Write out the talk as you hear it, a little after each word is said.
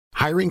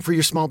Hiring for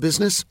your small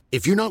business?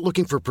 If you're not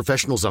looking for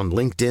professionals on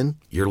LinkedIn,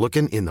 you're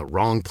looking in the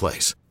wrong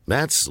place.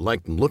 That's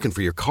like looking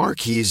for your car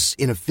keys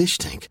in a fish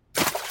tank.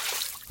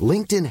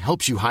 LinkedIn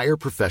helps you hire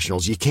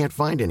professionals you can't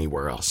find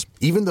anywhere else,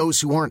 even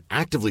those who aren't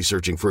actively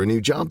searching for a new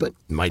job but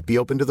might be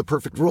open to the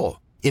perfect role.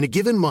 In a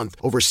given month,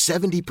 over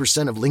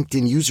 70% of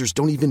LinkedIn users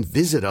don't even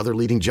visit other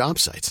leading job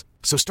sites.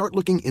 So start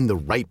looking in the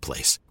right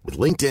place. With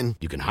LinkedIn,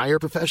 you can hire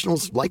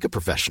professionals like a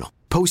professional.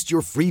 Post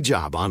your free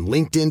job on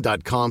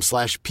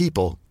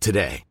linkedin.com/people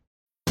today.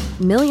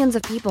 Millions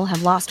of people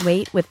have lost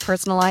weight with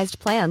personalized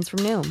plans from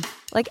Noom.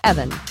 Like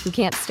Evan, who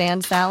can't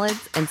stand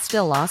salads and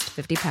still lost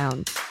 50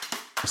 pounds.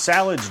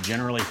 Salads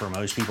generally for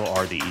most people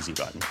are the easy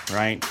button,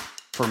 right?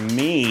 For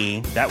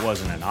me, that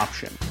wasn't an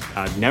option.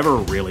 I never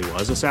really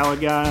was a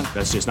salad guy.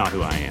 That's just not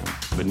who I am.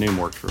 But Noom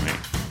worked for me.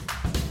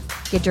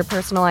 Get your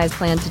personalized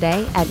plan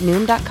today at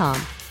Noom.com.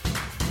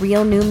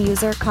 Real Noom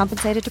user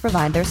compensated to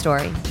provide their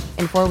story.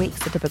 In 4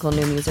 weeks, the typical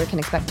Noom user can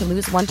expect to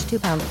lose 1 to 2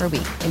 pounds per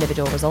week.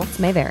 Individual results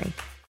may vary.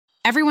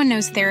 Everyone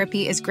knows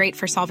therapy is great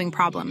for solving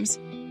problems.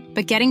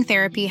 But getting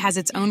therapy has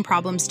its own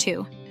problems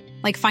too.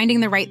 Like finding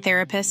the right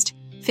therapist,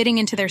 fitting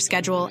into their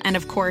schedule, and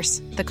of course,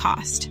 the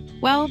cost.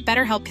 Well,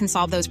 BetterHelp can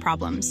solve those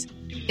problems.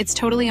 It's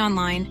totally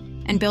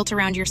online and built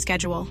around your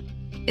schedule.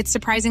 It's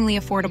surprisingly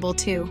affordable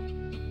too.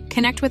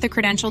 Connect with a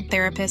credentialed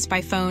therapist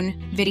by phone,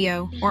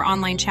 video, or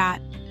online chat,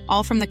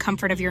 all from the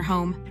comfort of your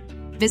home.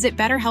 Visit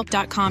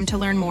BetterHelp.com to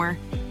learn more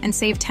and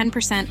save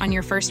 10% on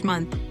your first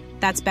month.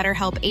 That's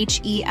BetterHelp,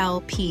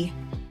 H-E-L-P.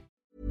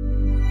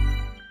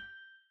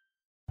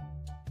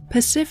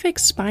 Pacific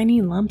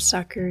spiny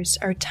lumpsuckers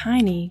are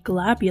tiny,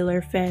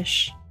 globular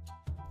fish.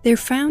 They're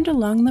found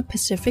along the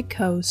Pacific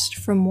coast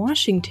from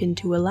Washington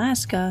to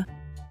Alaska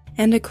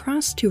and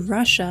across to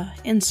Russia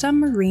and some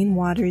marine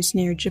waters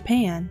near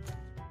Japan.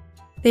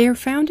 They are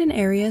found in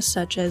areas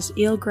such as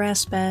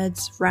eelgrass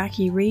beds,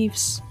 rocky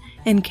reefs,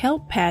 and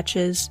kelp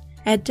patches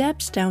at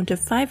depths down to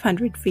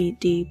 500 feet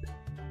deep.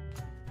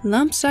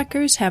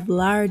 Lumpsuckers have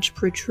large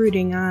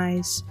protruding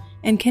eyes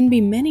and can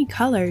be many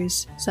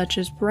colors such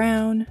as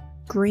brown,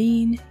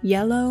 green,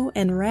 yellow,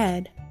 and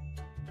red.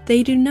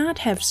 They do not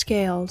have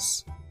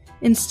scales.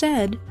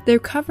 Instead, they're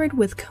covered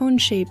with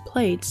cone-shaped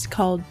plates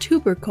called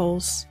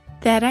tubercles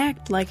that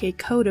act like a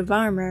coat of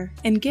armor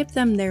and give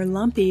them their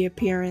lumpy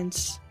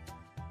appearance.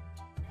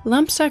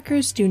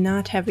 Lumpsuckers do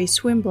not have a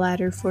swim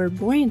bladder for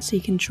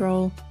buoyancy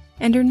control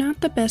and are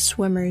not the best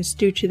swimmers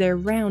due to their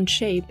round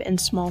shape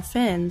and small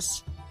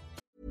fins.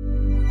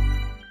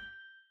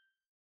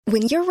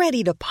 When you're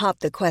ready to pop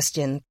the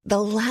question, the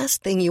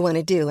last thing you want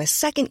to do is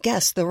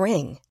second-guess the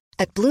ring.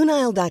 At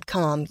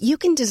BlueNile.com, you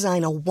can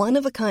design a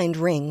one-of-a-kind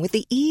ring with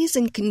the ease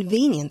and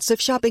convenience of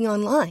shopping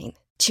online.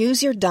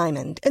 Choose your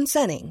diamond and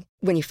setting.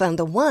 When you find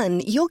the one,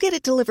 you'll get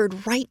it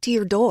delivered right to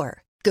your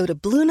door. Go to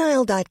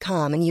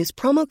BlueNile.com and use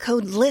promo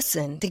code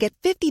LISTEN to get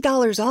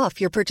 $50 off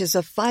your purchase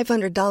of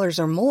 $500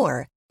 or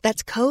more.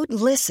 That's code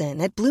LISTEN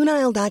at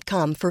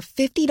BlueNile.com for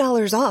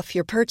 $50 off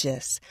your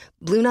purchase.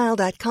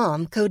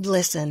 BlueNile.com, code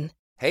LISTEN.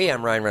 Hey,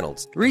 I'm Ryan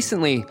Reynolds.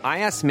 Recently, I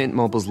asked Mint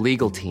Mobile's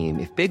legal team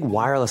if big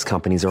wireless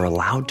companies are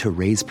allowed to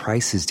raise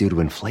prices due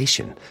to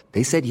inflation.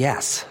 They said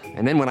yes.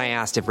 And then when I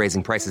asked if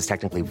raising prices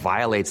technically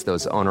violates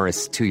those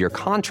onerous two-year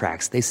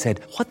contracts, they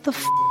said, "What the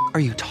f*** are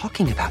you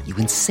talking about, you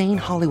insane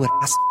Hollywood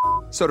ass?"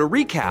 So to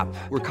recap,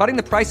 we're cutting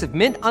the price of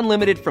Mint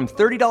Unlimited from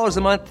 $30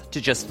 a month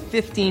to just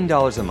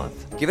 $15 a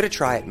month. Give it a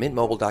try at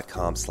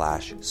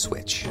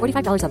mintmobile.com/switch.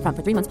 $45 up front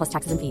for 3 months plus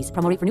taxes and fees.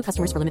 Promo rate for new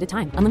customers for limited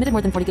time. Unlimited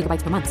more than 40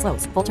 gigabytes per month.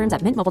 Slows full terms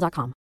at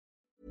mintmobile.com.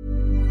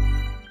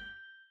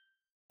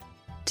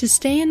 To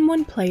stay in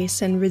one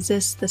place and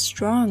resist the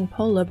strong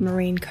pull of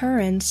marine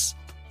currents,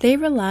 they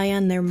rely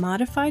on their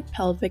modified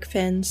pelvic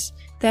fins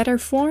that are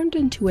formed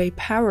into a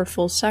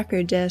powerful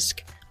sucker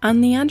disc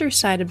on the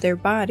underside of their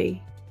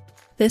body.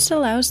 This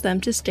allows them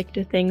to stick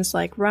to things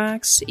like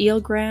rocks,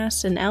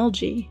 eelgrass, and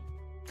algae.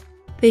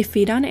 They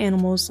feed on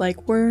animals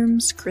like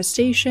worms,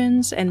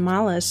 crustaceans, and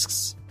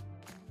mollusks.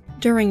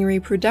 During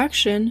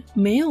reproduction,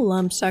 male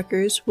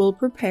lumpsuckers will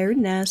prepare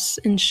nests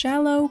in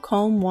shallow,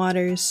 calm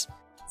waters,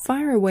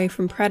 far away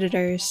from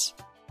predators.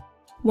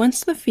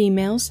 Once the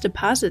females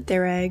deposit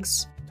their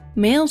eggs,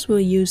 males will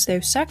use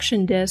their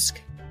suction disc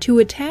to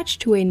attach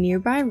to a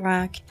nearby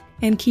rock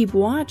and keep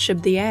watch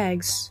of the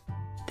eggs.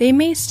 They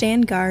may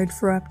stand guard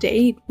for up to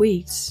 8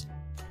 weeks.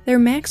 Their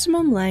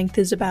maximum length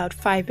is about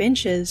 5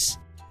 inches,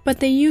 but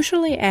they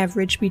usually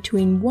average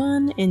between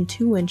 1 and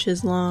 2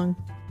 inches long.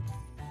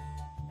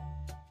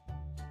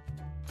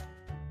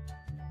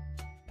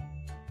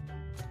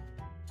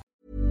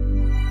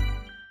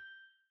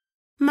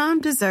 Mom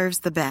deserves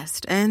the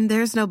best, and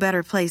there's no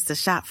better place to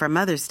shop for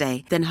Mother's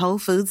Day than Whole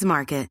Foods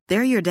Market.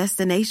 They're your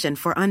destination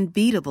for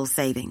unbeatable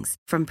savings,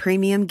 from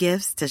premium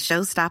gifts to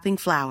show-stopping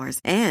flowers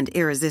and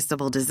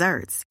irresistible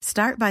desserts.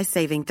 Start by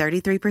saving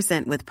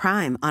 33% with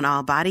Prime on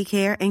all body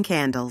care and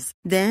candles.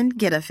 Then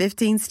get a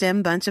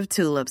 15-stem bunch of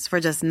tulips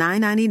for just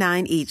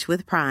 $9.99 each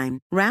with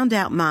Prime. Round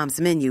out Mom's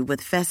menu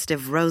with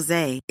festive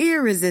rosé,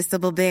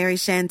 irresistible berry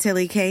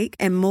chantilly cake,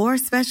 and more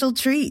special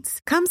treats.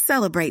 Come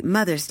celebrate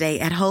Mother's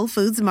Day at Whole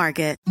Foods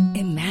Market.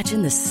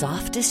 Imagine the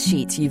softest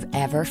sheets you've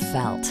ever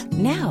felt.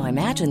 Now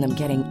imagine them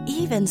getting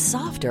even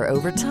softer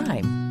over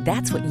time.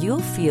 That's what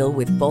you'll feel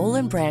with Boll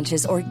and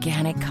Branch's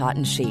organic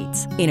cotton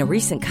sheets. In a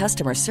recent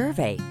customer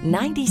survey,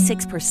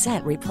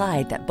 96%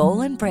 replied that Boll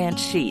and Branch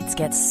sheets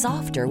get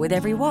softer with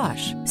every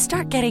wash.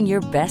 Start getting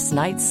your best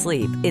night's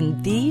sleep in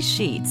these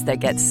sheets that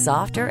get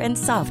softer and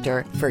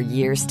softer for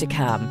years to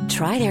come.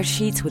 Try their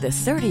sheets with a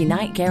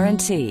 30-night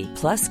guarantee.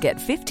 Plus, get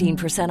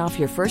 15% off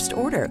your first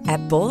order at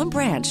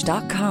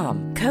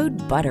bollandbranch.com. Code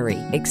BUTTERY.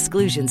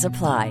 Exclusions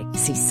apply.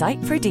 See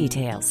site for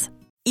details.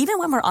 Even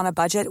when we're on a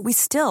budget, we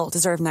still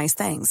deserve nice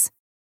things.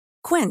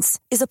 Quince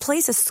is a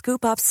place to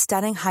scoop up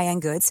stunning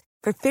high-end goods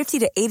for 50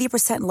 to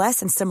 80%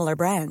 less than similar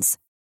brands.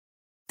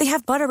 They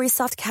have buttery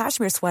soft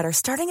cashmere sweaters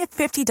starting at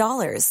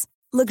 $50,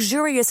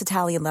 luxurious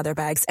Italian leather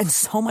bags, and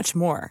so much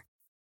more.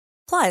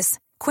 Plus,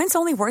 Quince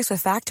only works with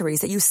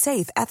factories that use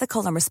safe,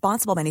 ethical, and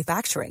responsible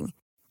manufacturing.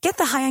 Get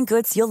the high-end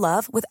goods you'll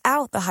love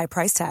without the high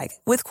price tag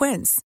with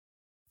Quince.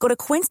 Go to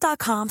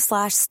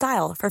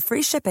quince.com/style for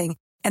free shipping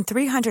and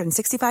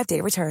 365-day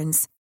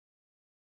returns.